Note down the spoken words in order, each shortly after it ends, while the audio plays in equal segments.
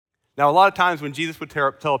Now, a lot of times when Jesus would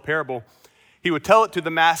tell a parable, he would tell it to the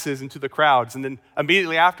masses and to the crowds, and then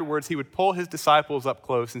immediately afterwards, he would pull his disciples up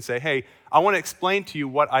close and say, hey, I want to explain to you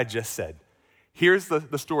what I just said. Here's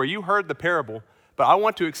the story. You heard the parable, but I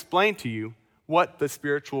want to explain to you what the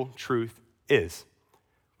spiritual truth is.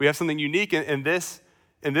 We have something unique in this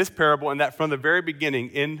parable, and that from the very beginning,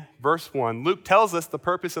 in verse 1, Luke tells us the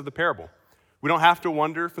purpose of the parable. We don't have to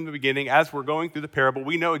wonder from the beginning. As we're going through the parable,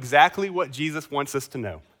 we know exactly what Jesus wants us to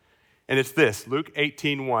know. And it's this, Luke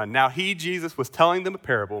 18:1. Now he, Jesus, was telling them a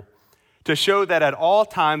parable to show that at all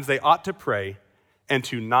times they ought to pray and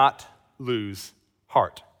to not lose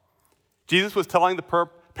heart. Jesus was telling the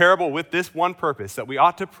parable with this one purpose, that we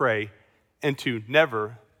ought to pray and to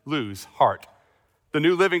never lose heart. The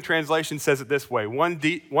New Living Translation says it this way.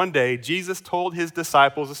 One day, Jesus told his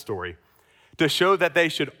disciples a story to show that they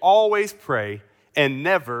should always pray and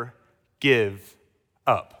never give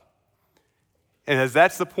up. And as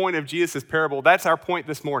that's the point of Jesus' parable, that's our point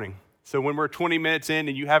this morning. So when we're 20 minutes in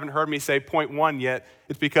and you haven't heard me say point 1 yet,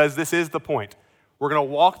 it's because this is the point. We're going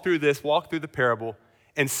to walk through the parable,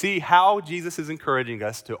 and see how Jesus is encouraging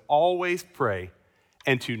us to always pray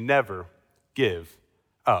and to never give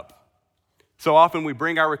up. So often we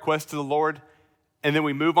bring our requests to the Lord, and then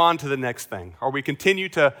we move on to the next thing. Or we continue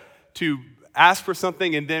to ask for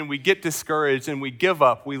something, and then we get discouraged and we give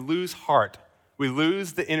up. We lose heart. We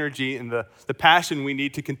lose the energy and the passion we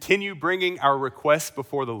need to continue bringing our requests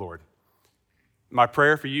before the Lord. My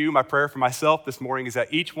prayer for you, my prayer for myself this morning is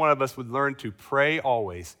that each one of us would learn to pray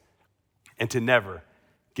always and to never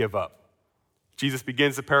give up. Jesus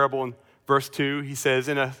begins the parable in verse 2. He says,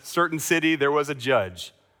 in a certain city there was a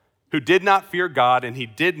judge who did not fear God, and he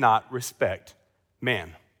did not respect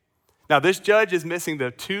man. Now this judge is missing the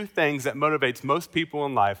two things that motivates most people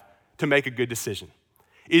in life to make a good decision.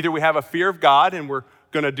 Either we have a fear of God and we're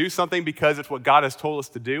going to do something because it's what God has told us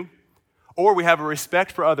to do, or we have a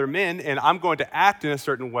respect for other men and I'm going to act in a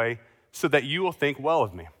certain way so that you will think well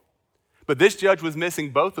of me. But this judge was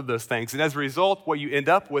missing both of those things, and as a result, what you end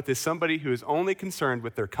up with is somebody who is only concerned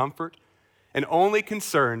with their comfort and only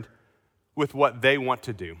concerned with what they want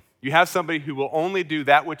to do. You have somebody who will only do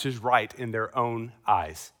that which is right in their own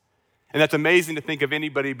eyes. And that's amazing to think of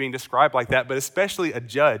anybody being described like that, but especially a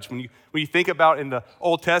judge. When you think about in the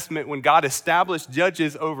Old Testament, when God established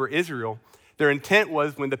judges over Israel, their intent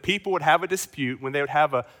was when the people would have a dispute, when they would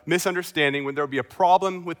have a misunderstanding, when there would be a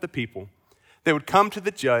problem with the people, they would come to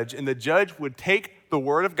the judge, and the judge would take the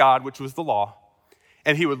word of God, which was the law,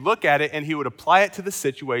 and he would look at it and he would apply it to the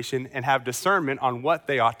situation and have discernment on what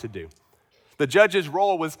they ought to do. The judge's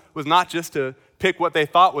role was not just to pick what they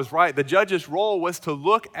thought was right. The judge's role was to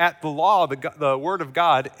look at the law, the word of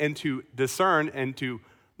God, and to discern and to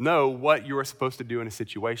know what you are supposed to do in a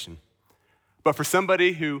situation. But for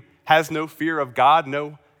somebody who has no fear of God,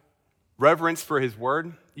 no reverence for his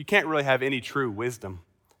word, you can't really have any true wisdom.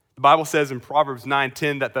 The Bible says in Proverbs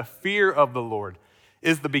 9:10 that the fear of the Lord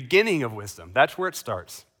is the beginning of wisdom. That's where it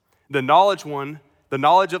starts. The knowledge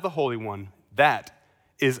of the Holy One, that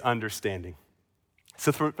is understanding.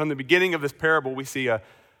 So from the beginning of this parable, we see a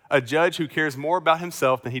judge who cares more about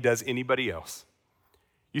himself than he does anybody else.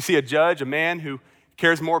 You see a judge, a man who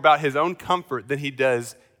cares more about his own comfort than he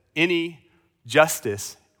does any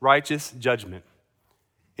justice, righteous judgment.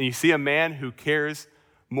 And you see a man who cares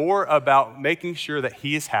more about making sure that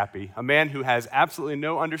he is happy, a man who has absolutely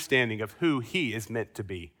no understanding of who he is meant to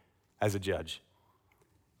be as a judge.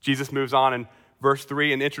 Jesus moves on in verse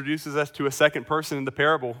 3 and introduces us to a second person in the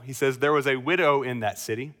parable. He says, there was a widow in that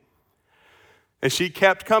city, and she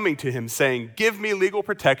kept coming to him saying, give me legal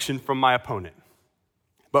protection from my opponent.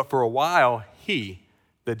 But for a while, he,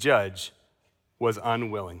 the judge, was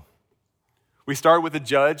unwilling. We start with a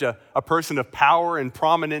judge, a person of power and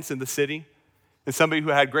prominence in the city, and somebody who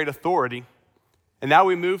had great authority. And now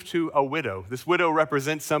we move to a widow. This widow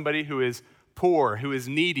represents somebody who is poor, who is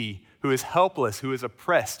needy, who is helpless, who is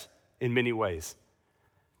oppressed in many ways.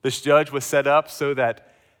 This judge was set up so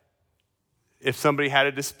that if somebody had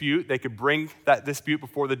a dispute, they could bring that dispute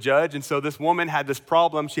before the judge. And so this woman had this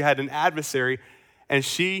problem. She had an adversary, and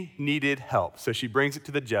she needed help. So she brings it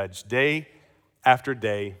to the judge day after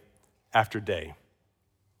day after day.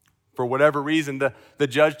 For whatever reason, the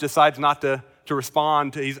judge decides not to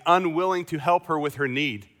respond. He's unwilling to help her with her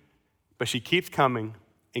need. But she keeps coming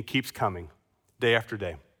and keeps coming day after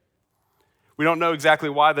day. We don't know exactly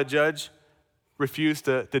why the judge refused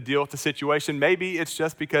to deal with the situation. Maybe it's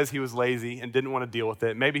just because he was lazy and didn't want to deal with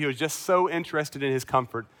it. Maybe he was just so interested in his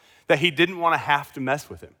comfort that he didn't want to have to mess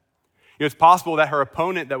with him. It's possible that her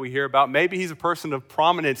opponent that we hear about, maybe he's a person of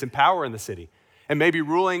prominence and power in the city. And maybe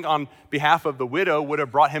ruling on behalf of the widow would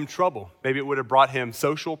have brought him trouble. Maybe it would have brought him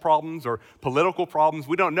social problems or political problems.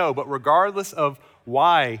 We don't know. But regardless of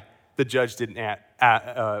why the judge didn't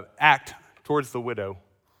act towards the widow,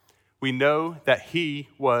 we know that he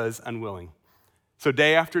was unwilling. So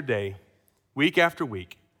day after day, week after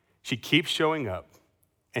week, she keeps showing up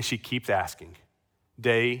and she keeps asking,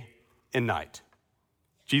 day and night.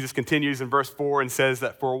 Jesus continues in verse 4 and says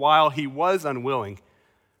that for a while he was unwilling,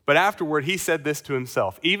 but afterward he said this to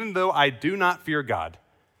himself, even though I do not fear God,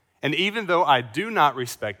 and even though I do not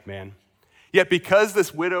respect man, yet because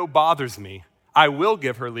this widow bothers me, I will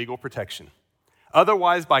give her legal protection.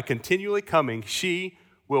 Otherwise, by continually coming, she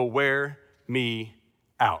will wear me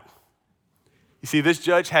out. You see, this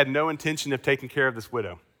judge had no intention of taking care of this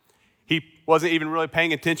widow. He wasn't even really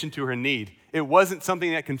paying attention to her need. It wasn't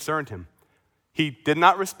something that concerned him. He did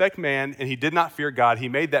not respect man, and he did not fear God. He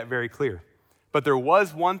made that very clear. But there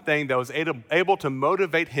was one thing that was able to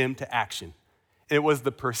motivate him to action, and it was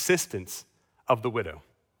the persistence of the widow.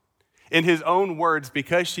 In his own words,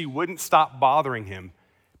 because she wouldn't stop bothering him,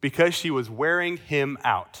 because she was wearing him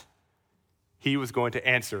out, he was going to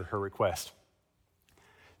answer her request.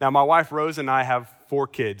 Now, my wife Rose and I have 4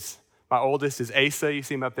 kids. My oldest is Asa. You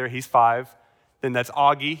see him up there. He's 5. Then that's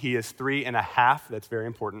Augie. He is 3.5. That's very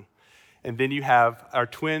important. And then you have our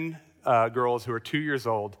twin girls who are 2 years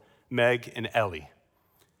old, Meg and Ellie.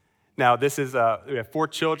 Now, we have 4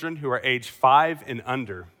 children who are age 5 and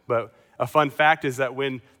under. But a fun fact is that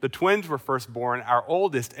when the twins were first born, our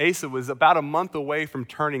oldest, Asa, was about a month away from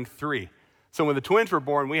turning 3. So when the twins were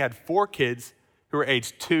born, we had 4 kids who were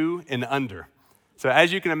age 2 and under. So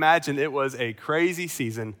as you can imagine, it was a crazy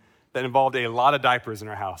season that involved a lot of diapers in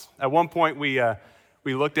our house. At one point, we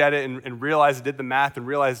looked at it and realized, did the math, and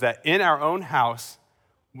realized that in our own house,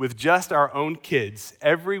 with just our own kids,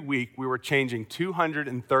 every week we were changing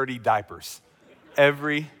 230 diapers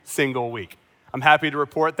every single week. I'm happy to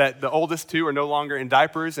report that the oldest 2 are no longer in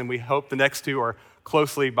diapers, and we hope the next 2 are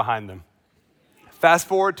closely behind them. Fast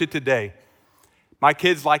forward to today. My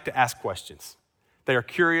kids like to ask questions. They are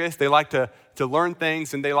curious, they like to learn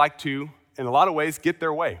things, and they like to, in a lot of ways, get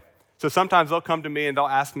their way. So sometimes they'll come to me and they'll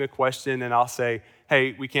ask me a question, and I'll say,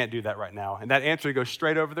 hey, we can't do that right now. And that answer goes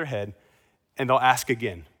straight over their head, and they'll ask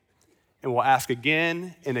again. And we'll ask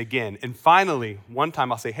again and again. And finally, one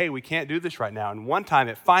time I'll say, hey, we can't do this right now. And one time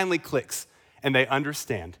it finally clicks, and they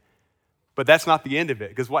understand. But that's not the end of it,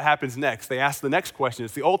 because what happens next? They ask the next question.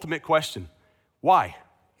 It's the ultimate question. Why?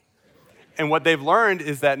 And what they've learned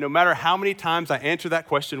is that no matter how many times I answer that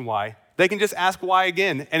question, why, they can just ask why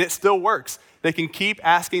again, and it still works. They can keep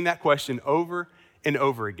asking that question over and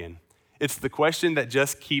over again. It's the question that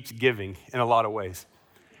just keeps giving in a lot of ways.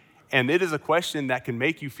 And it is a question that can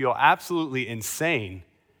make you feel absolutely insane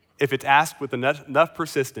if it's asked with enough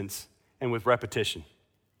persistence and with repetition.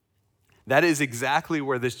 That is exactly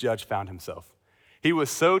where this judge found himself. He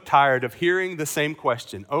was so tired of hearing the same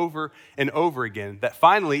question over and over again that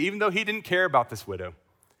finally, even though he didn't care about this widow,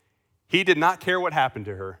 he did not care what happened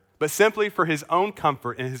to her, but simply for his own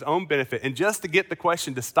comfort and his own benefit, and just to get the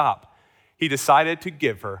question to stop, he decided to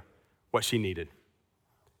give her what she needed.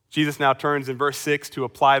 Jesus now turns in verse 6 to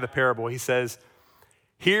apply the parable. He says,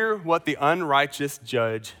 hear what the unrighteous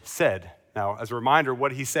judge said. Now, as a reminder, what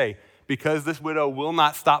did he say? Because this widow will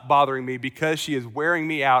not stop bothering me, because she is wearing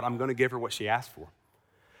me out, I'm going to give her what she asked for.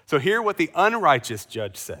 So hear what the unrighteous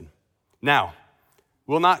judge said. Now,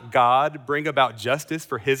 will not God bring about justice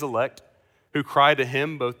for his elect who cry to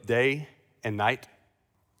him both day and night?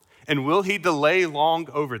 And will he delay long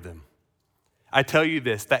over them? I tell you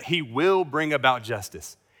this, that he will bring about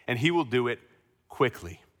justice, and he will do it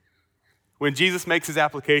quickly. When Jesus makes his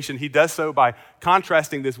application, he does so by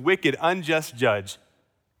contrasting this wicked, unjust judge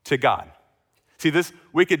to God. See, this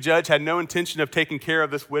wicked judge had no intention of taking care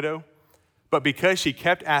of this widow, but because she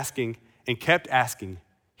kept asking and kept asking,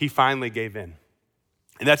 he finally gave in.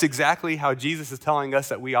 And that's exactly how Jesus is telling us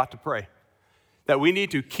that we ought to pray. That we need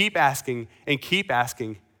to keep asking, and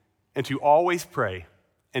to always pray,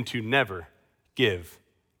 and to never give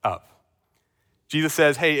up. Jesus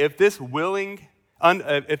says, hey, if this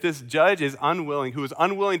judge is unwilling, who is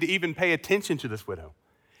unwilling to even pay attention to this widow,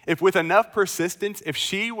 if with enough persistence, if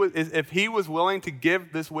he was willing to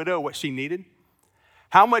give this widow what she needed,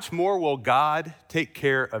 how much more will God take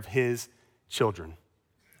care of his children?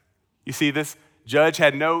 You see, this judge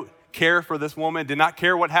had no care for this woman, did not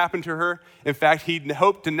care what happened to her. In fact, he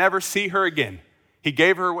hoped to never see her again. He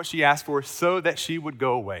gave her what she asked for so that she would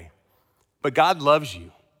go away. But God loves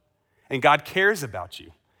you, and God cares about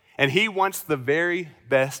you, and he wants the very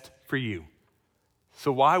best for you.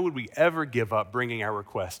 So why would we ever give up bringing our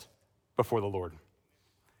request before the Lord?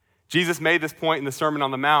 Jesus made this point in the Sermon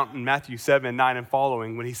on the Mount in Matthew 7, 9 and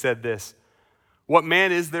following when he said this, "What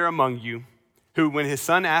man is there among you who, when his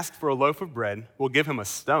son asks for a loaf of bread, will give him a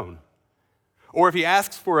stone? Or if he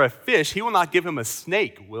asks for a fish, he will not give him a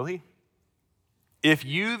snake, will he? If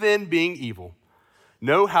you then, being evil,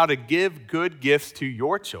 know how to give good gifts to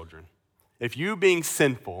your children, if you, being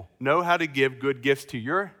sinful, know how to give good gifts to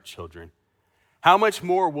your children, how much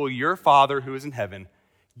more will your Father who is in heaven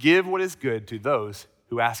give what is good to those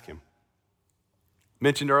who ask him?"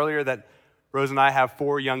 Mentioned earlier that Rose and I have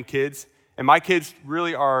 4 young kids, and my kids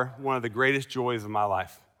really are one of the greatest joys of my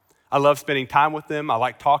life. I love spending time with them. I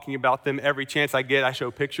like talking about them. Every chance I get, I show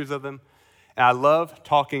pictures of them. And I love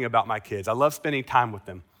talking about my kids. I love spending time with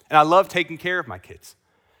them. And I love taking care of my kids.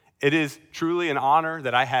 It is truly an honor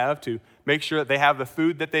that I have to make sure that they have the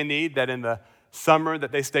food that they need, that in the summer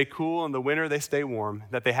that they stay cool, in the winter they stay warm,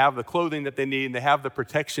 that they have the clothing that they need, and they have the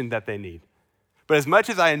protection that they need. But as much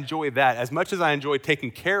as I enjoy that, as much as I enjoy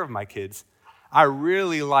taking care of my kids, I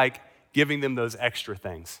really like giving them those extra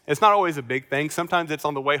things. It's not always a big thing. Sometimes it's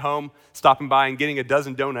on the way home, stopping by and getting a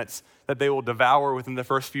dozen donuts that they will devour within the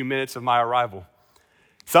first few minutes of my arrival.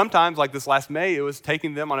 Sometimes, like this last May, it was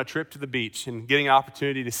taking them on a trip to the beach and getting an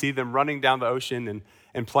opportunity to see them running down the ocean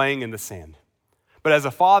and playing in the sand. But as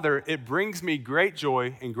a father, it brings me great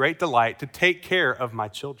joy and great delight to take care of my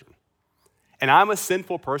children. And I'm a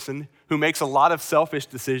sinful person who makes a lot of selfish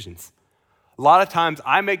decisions. A lot of times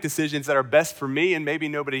I make decisions that are best for me and maybe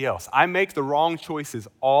nobody else. I make the wrong choices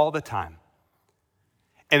all the time.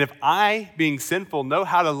 And if I, being sinful, know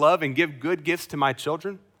how to love and give good gifts to my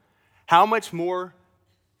children, how much more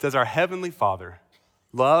does our Heavenly Father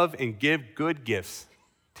love and give good gifts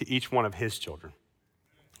to each one of his children?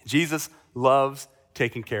 Jesus loves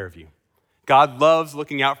taking care of you. God loves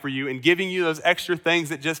looking out for you and giving you those extra things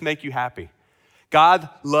that just make you happy. God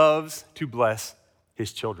loves to bless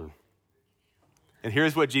his children. And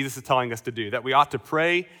here's what Jesus is telling us to do, that we ought to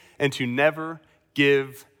pray and to never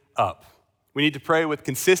give up. We need to pray with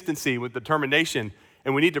consistency, with determination,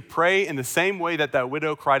 and we need to pray in the same way that that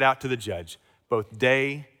widow cried out to the judge, both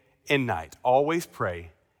day and night. Always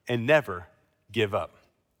pray and never give up.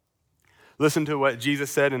 Listen to what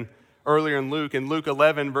Jesus said earlier in Luke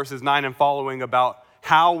 11, verses 9 and following, about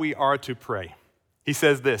how we are to pray. He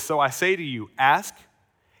says this, "So I say to you, ask,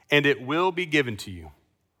 and it will be given to you.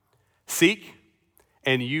 Seek,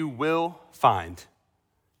 and you will find.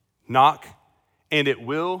 Knock, and it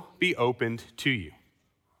will be opened to you.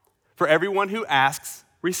 For everyone who asks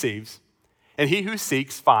receives, and he who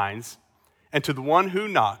seeks finds, and to the one who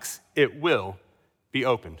knocks it will be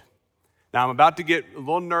opened." Now, I'm about to get a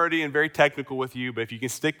little nerdy and very technical with you, but if you can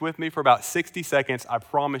stick with me for about 60 seconds, I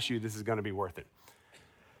promise you this is going to be worth it.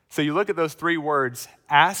 So you look at those 3 words,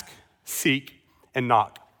 ask, seek, and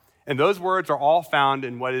knock. And those words are all found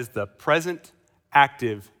in what is the present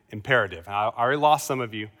active imperative. I already lost some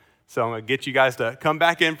of you, so I'm going to get you guys to come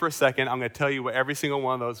back in for a second. I'm going to tell you what every single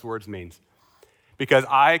one of those words means. Because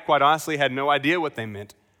I, quite honestly, had no idea what they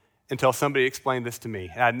meant until somebody explained this to me.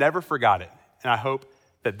 And I never forgot it. And I hope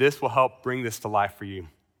that this will help bring this to life for you.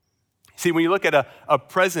 See, when you look at a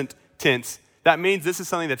present tense, that means this is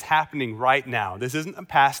something that's happening right now. This isn't a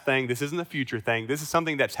past thing. This isn't a future thing. This is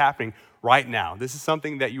something that's happening right now. This is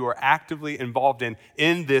something that you are actively involved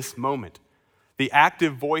in this moment. The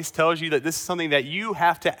active voice tells you that this is something that you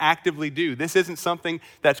have to actively do. This isn't something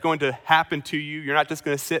that's going to happen to you. You're not just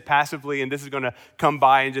going to sit passively and this is going to come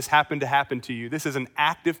by and just happen to you. This is an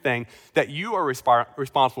active thing that you are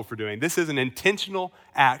responsible for doing. This is an intentional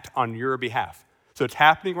act on your behalf. So it's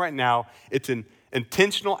happening right now. It's an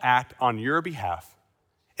intentional act on your behalf.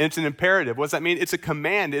 And it's an imperative. What does that mean? It's a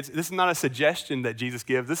command. This is not a suggestion that Jesus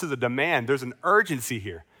gives. This is a demand. There's an urgency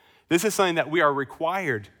here. This is something that we are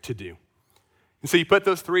required to do. And so you put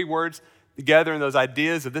those 3 words together and those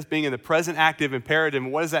ideas of this being in the present active imperative,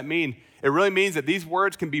 and what does that mean? It really means that these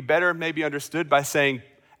words can be better maybe understood by saying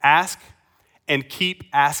ask and keep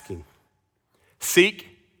asking. Seek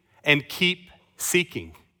and keep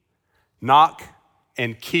seeking. Knock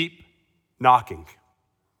and keep knocking.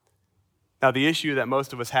 Now, the issue that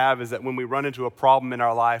most of us have is that when we run into a problem in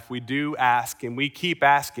our life, we do ask and we keep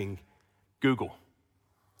asking Google.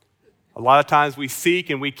 A lot of times we seek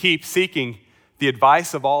and we keep seeking the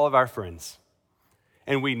advice of all of our friends.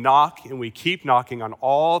 And we knock and we keep knocking on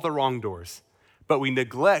all the wrong doors. But we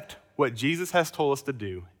neglect what Jesus has told us to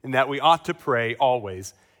do, and that we ought to pray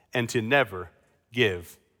always and to never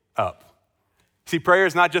give up. See, prayer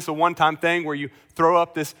is not just a one-time thing where you throw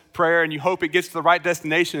up this prayer and you hope it gets to the right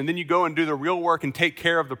destination and then you go and do the real work and take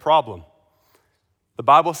care of the problem. The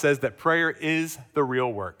Bible says that prayer is the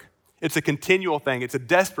real work. It's a continual thing. It's a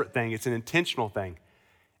desperate thing. It's an intentional thing.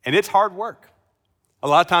 And it's hard work. A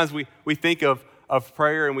lot of times we think of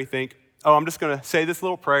prayer and we think, oh, I'm just going to say this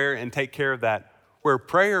little prayer and take care of that, where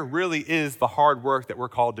prayer really is the hard work that we're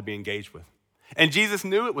called to be engaged with. And Jesus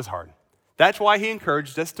knew it was hard. That's why he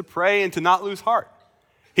encouraged us to pray and to not lose heart.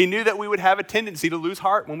 He knew that we would have a tendency to lose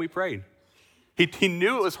heart when we prayed. He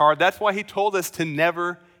knew it was hard. That's why he told us to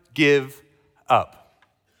never give up.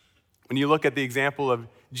 When you look at the example of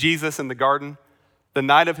Jesus in the garden, the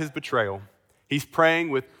night of his betrayal, he's praying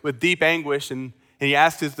with deep anguish, and he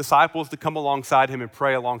asked his disciples to come alongside him and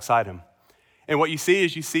pray alongside him. And what you see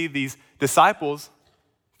is these disciples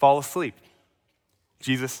fall asleep.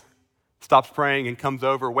 Jesus stops praying and comes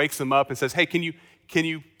over, wakes them up and says, hey, can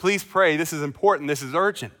you please pray? This is important. This is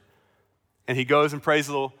urgent. And he goes and prays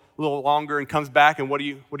a little longer and comes back, and what do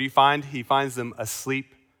you find? He finds them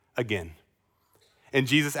asleep again. And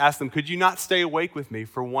Jesus asked them, could you not stay awake with me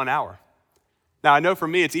for 1 hour? Now, I know for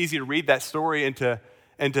me, it's easy to read that story and to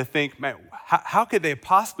think, man, how could they have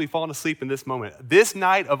possibly fallen asleep in this moment? This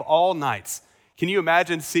night of all nights, can you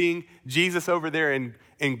imagine seeing Jesus over there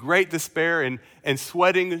in great despair and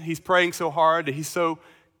sweating? He's praying so hard, he's so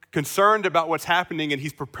concerned about what's happening, and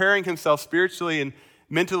he's preparing himself spiritually and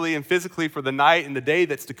mentally and physically for the night and the day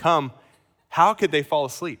that's to come. How could they fall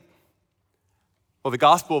asleep? Well, the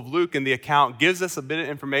Gospel of Luke in the account gives us a bit of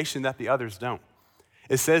information that the others don't.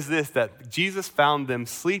 It says this, that Jesus found them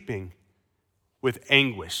sleeping with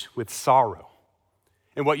anguish, with sorrow.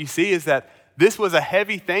 And what you see is that this was a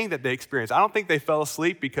heavy thing that they experienced. I don't think they fell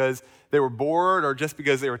asleep because they were bored or just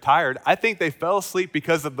because they were tired. I think they fell asleep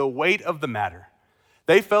because of the weight of the matter.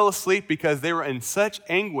 They fell asleep because they were in such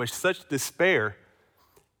anguish, such despair,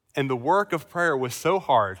 and the work of prayer was so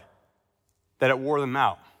hard that it wore them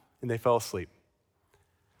out, and they fell asleep.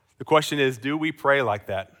 The question is, do we pray like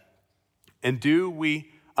that? And do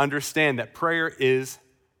we understand that prayer is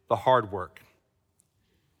the hard work?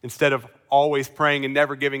 Instead of always praying and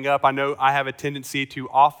never giving up, I know I have a tendency to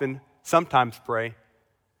sometimes pray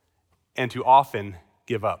and to often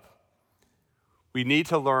give up. We need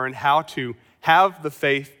to learn how to have the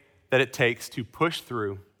faith that it takes to push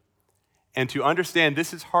through and to understand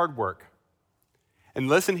this is hard work. And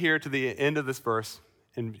listen here to the end of this verse,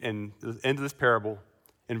 and the end of this parable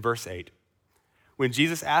in verse 8. When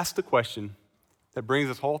Jesus asked the question that brings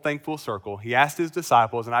this whole thing full circle, he asked his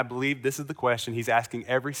disciples, and I believe this is the question he's asking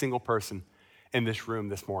every single person in this room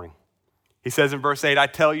this morning. He says in verse 8, I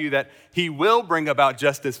tell you that he will bring about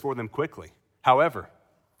justice for them quickly. However,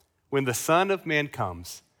 when the Son of Man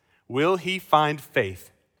comes, will he find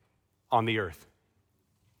faith on the earth?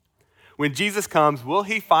 When Jesus comes, will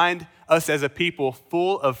he find us as a people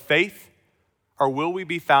full of faith, or will we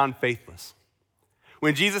be found faithless?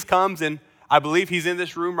 When Jesus comes, and I believe he's in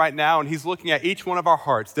this room right now, and he's looking at each one of our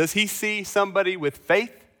hearts, does he see somebody with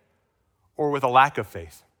faith or with a lack of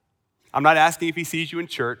faith? I'm not asking if he sees you in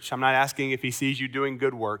church. I'm not asking if he sees you doing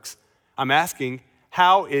good works. I'm asking,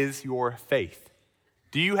 how is your faith?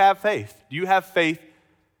 Do you have faith? Do you have faith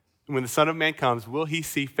when the Son of Man comes? Will he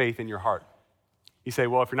see faith in your heart? You say,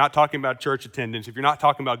 well, if you're not talking about church attendance, if you're not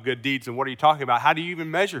talking about good deeds, then what are you talking about? How do you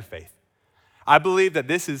even measure faith? I believe that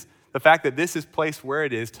the fact that this is placed where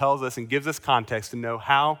it is tells us and gives us context to know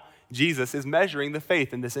how Jesus is measuring the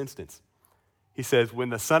faith in this instance. He says, when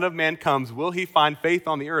the Son of Man comes, will he find faith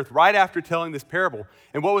on the earth? Right after telling this parable.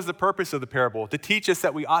 And what was the purpose of the parable? To teach us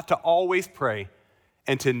that we ought to always pray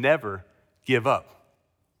and to never give up.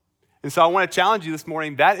 And so I want to challenge you this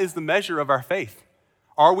morning, that is the measure of our faith.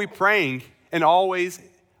 Are we praying and always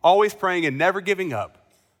praying and never giving up?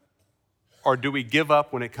 Or do we give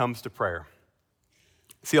up when it comes to prayer?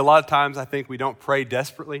 See, a lot of times I think we don't pray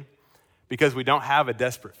desperately because we don't have a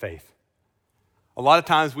desperate faith. A lot of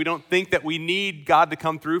times we don't think that we need God to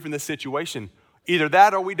come through from this situation. Either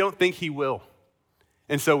that or we don't think he will.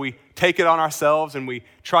 And so we take it on ourselves and we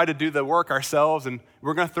try to do the work ourselves, and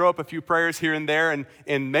we're going to throw up a few prayers here and there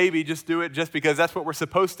and maybe just do it just because that's what we're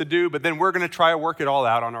supposed to do, but then we're going to try to work it all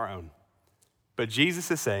out on our own. But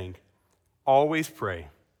Jesus is saying, always pray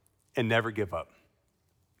and never give up.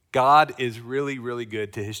 God is really, really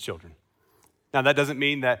good to his children. Now, that doesn't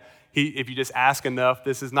mean that if you just ask enough,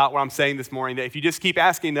 this is not what I'm saying this morning, that if you just keep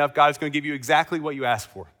asking enough, God is going to give you exactly what you ask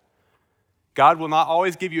for. God will not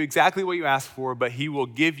always give you exactly what you ask for, but he will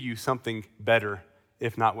give you something better,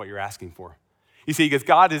 if not what you're asking for. You see, because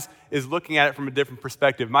God is looking at it from a different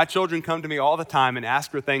perspective. My children come to me all the time and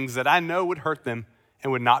ask for things that I know would hurt them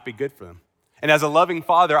and would not be good for them. And as a loving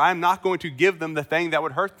father, I'm not going to give them the thing that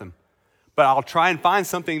would hurt them, but I'll try and find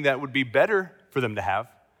something that would be better for them to have.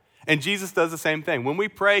 And Jesus does the same thing. When we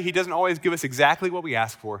pray, he doesn't always give us exactly what we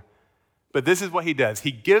ask for, but this is what he does.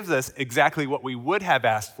 He gives us exactly what we would have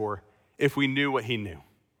asked for if we knew what he knew.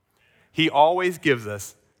 He always gives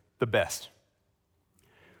us the best.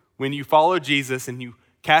 When you follow Jesus and you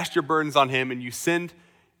cast your burdens on him and you send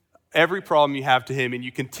every problem you have to him and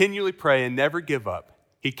you continually pray and never give up,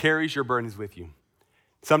 he carries your burdens with you.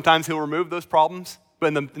 Sometimes he'll remove those problems,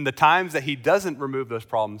 but in the times that he doesn't remove those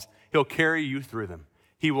problems, he'll carry you through them.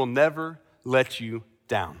 He will never let you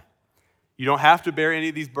down. You don't have to bear any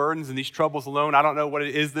of these burdens and these troubles alone. I don't know what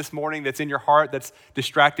it is this morning that's in your heart that's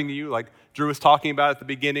distracting you, like Drew was talking about at the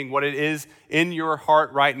beginning, what it is in your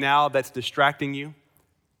heart right now that's distracting you.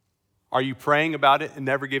 Are you praying about it and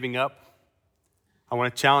never giving up? I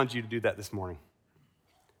want to challenge you to do that this morning.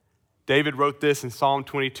 David wrote this in Psalm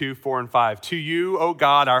 22, 4 and 5. To you, O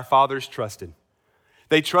God, our fathers trusted.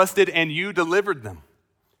 They trusted and you delivered them.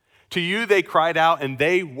 To you they cried out and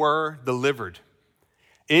they were delivered.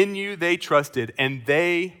 In you they trusted and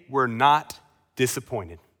they were not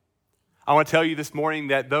disappointed. I want to tell you this morning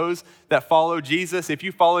that those that follow Jesus, if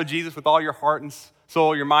you follow Jesus with all your heart and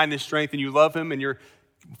soul, your mind and strength, and you love him and you're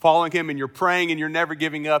following him and you're praying and you're never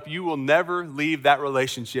giving up, you will never leave that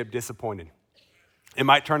relationship disappointed. It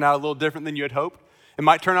might turn out a little different than you had hoped. It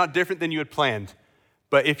might turn out different than you had planned.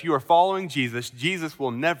 But if you are following Jesus, Jesus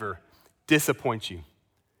will never disappoint you.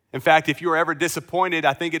 In fact, if you are ever disappointed,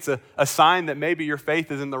 I think it's a sign that maybe your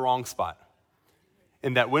faith is in the wrong spot.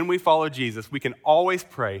 And that when we follow Jesus, we can always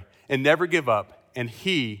pray and never give up, and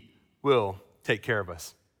he will take care of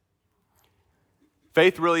us.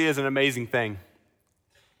 Faith really is an amazing thing.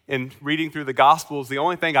 In reading through the Gospels, the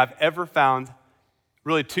only thing I've ever found,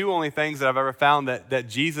 really two only things that I've ever found that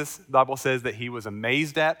Jesus, the Bible says that he was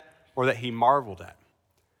amazed at or that he marveled at.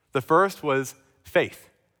 The first was faith.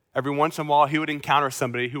 Every once in a while, he would encounter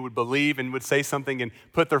somebody who would believe and would say something and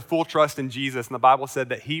put their full trust in Jesus. And the Bible said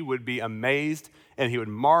that he would be amazed and he would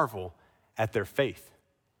marvel at their faith.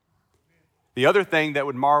 The other thing that he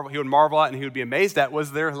would marvel at and he would be amazed at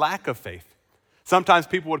was their lack of faith. Sometimes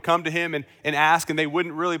people would come to him and ask and they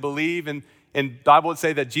wouldn't really believe. And the Bible would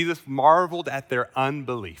say that Jesus marveled at their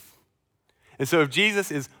unbelief. And so if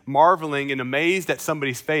Jesus is marveling and amazed at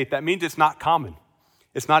somebody's faith, that means it's not common.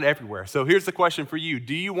 It's not everywhere. So here's the question for you.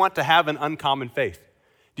 Do you want to have an uncommon faith?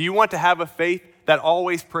 Do you want to have a faith that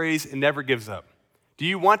always prays and never gives up? Do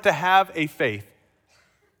you want to have a faith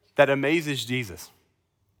that amazes Jesus?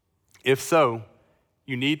 If so,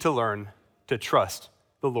 you need to learn to trust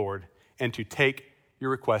the Lord and to take your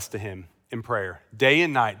request to him in prayer, day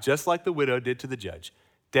and night, just like the widow did to the judge,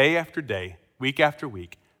 day after day, week after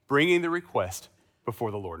week, bringing the request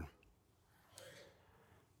before the Lord.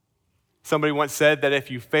 Somebody once said that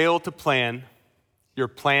if you fail to plan, you're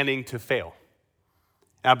planning to fail.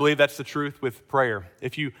 And I believe that's the truth with prayer.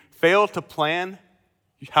 If you fail to plan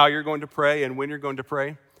how you're going to pray and when you're going to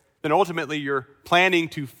pray, then ultimately you're planning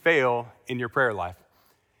to fail in your prayer life.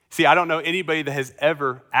 See, I don't know anybody that has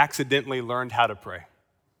ever accidentally learned how to pray.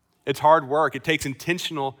 It's hard work. It takes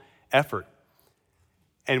intentional effort.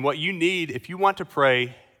 And what you need, if you want to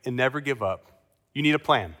pray and never give up, you need a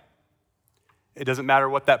plan. It doesn't matter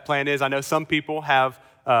what that plan is. I know some people have,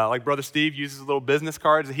 like Brother Steve uses little business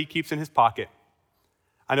cards that he keeps in his pocket.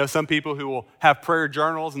 I know some people who will have prayer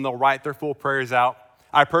journals and they'll write their full prayers out.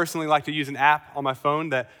 I personally like to use an app on my phone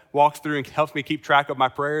that walks through and helps me keep track of my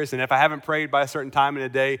prayers. And if I haven't prayed by a certain time in a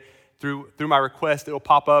day, through my request, it will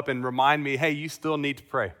pop up and remind me, hey, you still need to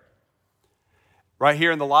pray. Right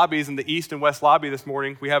here in the lobbies, in the East and West lobby this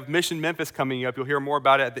morning, we have Mission Memphis coming up. You'll hear more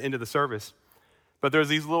about it at the end of the service. But there's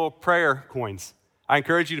these little prayer coins. I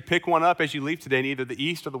encourage you to pick one up as you leave today in either the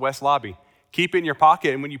East or the West lobby. Keep it in your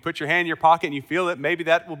pocket, and when you put your hand in your pocket and you feel it, maybe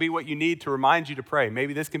that will be what you need to remind you to pray.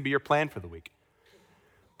 Maybe this can be your plan for the week.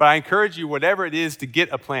 But I encourage you, whatever it is, to get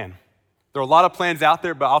a plan. There are a lot of plans out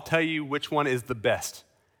there, but I'll tell you which one is the best.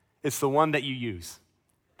 It's the one that you use,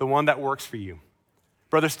 the one that works for you.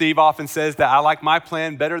 Brother Steve often says that I like my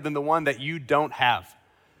plan better than the one that you don't have.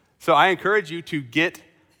 So I encourage you to get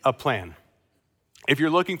a plan. If you're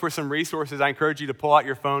looking for some resources, I encourage you to pull out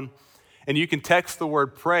your phone and you can text the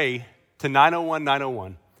word pray to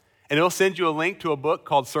 901-901. And it'll send you a link to a book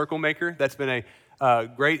called Circle Maker that's been a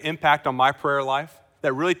great impact on my prayer life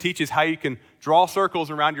that really teaches how you can draw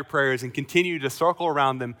circles around your prayers and continue to circle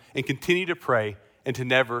around them and continue to pray and to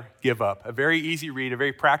never give up. A very easy read, a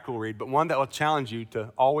very practical read, but one that will challenge you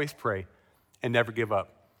to always pray and never give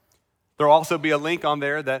up. There will also be a link on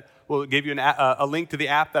there that will give you a link to the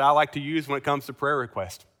app that I like to use when it comes to prayer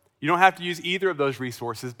requests. You don't have to use either of those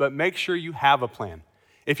resources, but make sure you have a plan.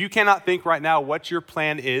 If you cannot think right now what your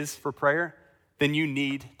plan is for prayer, then you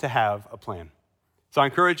need to have a plan. So I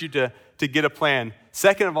encourage you to get a plan.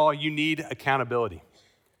 Second of all, you need accountability.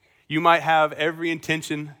 You might have every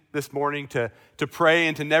intention this morning to pray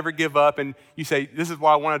and to never give up, and you say, this is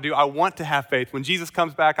what I want to do. I want to have faith. When Jesus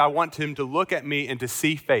comes back, I want him to look at me and to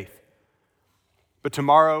see faith. But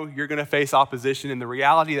tomorrow, you're going to face opposition, and the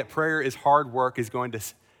reality that prayer is hard work is going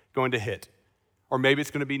to hit. Or maybe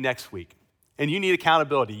it's going to be next week. And you need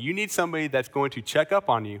accountability. You need somebody that's going to check up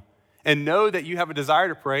on you and know that you have a desire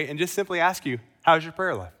to pray and just simply ask you, how's your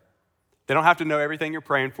prayer life? They don't have to know everything you're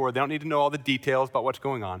praying for. They don't need to know all the details about what's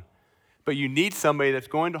going on. But you need somebody that's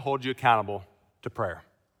going to hold you accountable to prayer.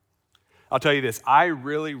 I'll tell you this, I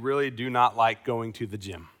really, really do not like going to the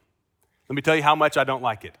gym. Let me tell you how much I don't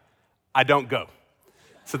like it. I don't go.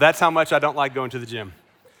 So that's how much I don't like going to the gym.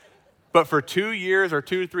 But for 2 years or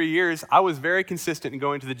 2 to 3 years, I was very consistent in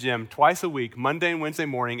going to the gym twice a week, Monday and Wednesday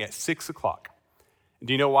morning at 6 o'clock. And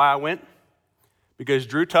do you know why I went? Because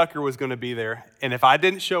Drew Tucker was going to be there, and if I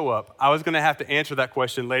didn't show up, I was going to have to answer that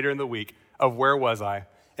question later in the week of where was I?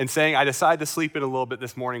 And saying I decided to sleep in a little bit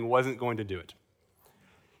this morning wasn't going to do it.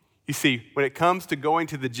 You see, when it comes to going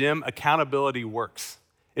to the gym, accountability works.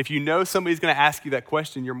 If you know somebody's going to ask you that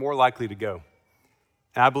question, you're more likely to go.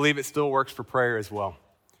 And I believe it still works for prayer as well.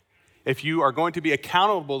 If you are going to be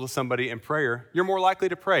accountable to somebody in prayer, you're more likely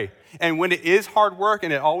to pray. And when it is hard work,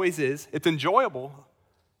 and it always is, it's enjoyable,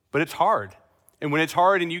 but it's hard. And when it's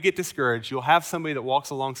hard and you get discouraged, you'll have somebody that walks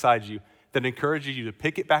alongside you that encourages you to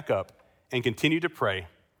pick it back up and continue to pray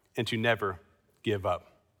and to never give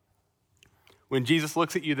up. When Jesus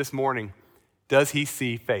looks at you this morning, does he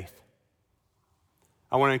see faith?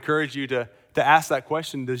 I want to encourage you to ask that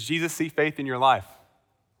question, does Jesus see faith in your life?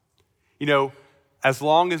 You know, as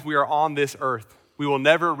long as we are on this earth, we will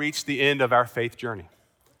never reach the end of our faith journey.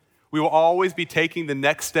 We will always be taking the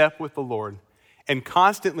next step with the Lord and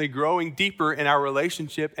constantly growing deeper in our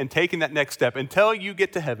relationship and taking that next step until you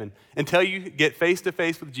get to heaven, until you get face to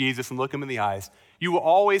face with Jesus and look him in the eyes. You will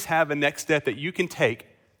always have a next step that you can take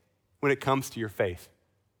when it comes to your faith.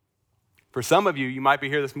 For some of you, you might be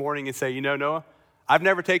here this morning and say, you know, Noah, I've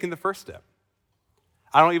never taken the first step.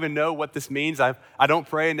 I don't even know what this means. I don't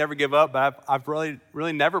pray and never give up, but I've really,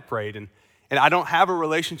 really never prayed. And I don't have a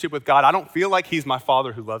relationship with God. I don't feel like he's my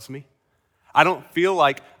father who loves me. I don't feel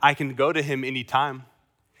like I can go to him anytime.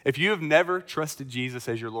 If you have never trusted Jesus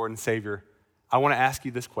as your Lord and Savior, I want to ask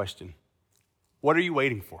you this question. What are you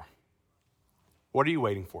waiting for? What are you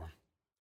waiting for?